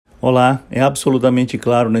Olá, é absolutamente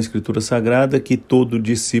claro na Escritura Sagrada que todo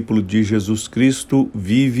discípulo de Jesus Cristo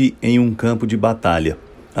vive em um campo de batalha.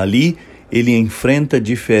 Ali, ele enfrenta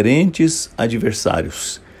diferentes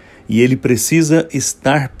adversários e ele precisa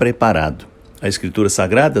estar preparado. A Escritura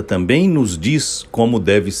Sagrada também nos diz como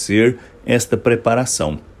deve ser esta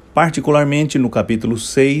preparação. Particularmente no capítulo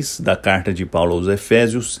 6 da carta de Paulo aos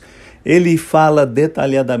Efésios, ele fala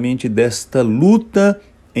detalhadamente desta luta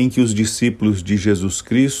em que os discípulos de Jesus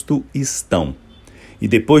Cristo estão. E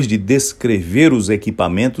depois de descrever os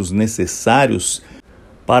equipamentos necessários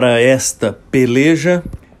para esta peleja,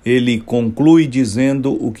 ele conclui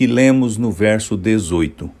dizendo o que lemos no verso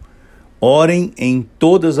 18. Orem em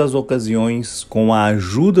todas as ocasiões com a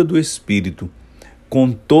ajuda do Espírito,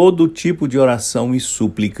 com todo tipo de oração e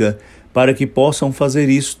súplica, para que possam fazer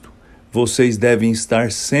isto. Vocês devem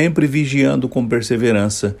estar sempre vigiando com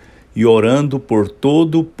perseverança e orando por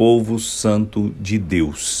todo o povo santo de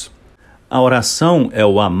Deus. A oração é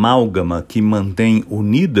o amálgama que mantém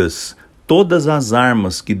unidas todas as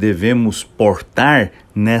armas que devemos portar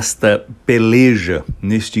nesta peleja,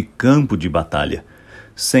 neste campo de batalha.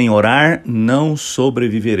 Sem orar, não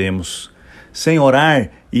sobreviveremos. Sem orar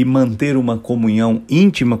e manter uma comunhão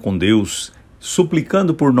íntima com Deus,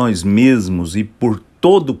 suplicando por nós mesmos e por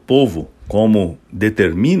todo o povo, como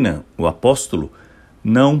determina o apóstolo,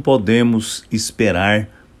 não podemos esperar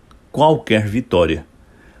qualquer vitória.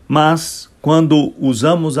 Mas, quando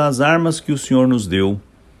usamos as armas que o Senhor nos deu,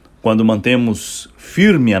 quando mantemos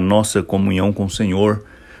firme a nossa comunhão com o Senhor,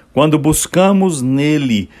 quando buscamos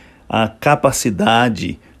nele a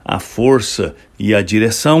capacidade, a força e a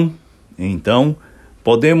direção, então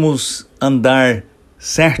podemos andar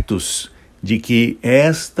certos de que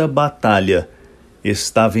esta batalha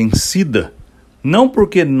está vencida. Não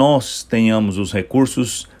porque nós tenhamos os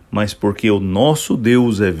recursos, mas porque o nosso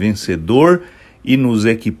Deus é vencedor e nos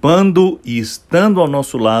equipando e estando ao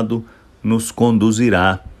nosso lado, nos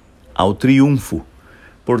conduzirá ao triunfo.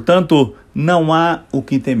 Portanto, não há o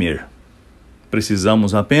que temer.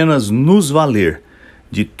 Precisamos apenas nos valer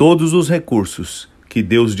de todos os recursos que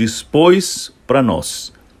Deus dispôs para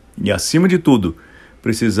nós. E, acima de tudo,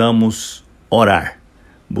 precisamos orar,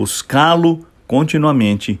 buscá-lo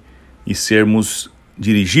continuamente e sermos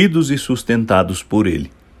dirigidos e sustentados por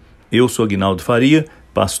Ele. Eu sou Aguinaldo Faria,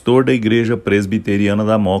 pastor da Igreja Presbiteriana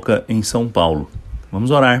da Moca, em São Paulo.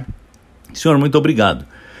 Vamos orar. Senhor, muito obrigado,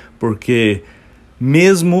 porque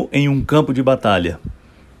mesmo em um campo de batalha,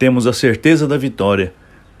 temos a certeza da vitória,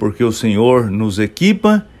 porque o Senhor nos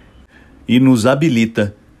equipa e nos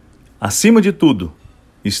habilita, acima de tudo,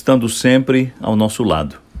 estando sempre ao nosso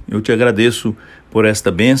lado. Eu te agradeço por esta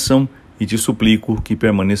bênção e te suplico que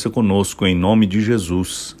permaneça conosco em nome de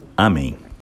Jesus. Amém.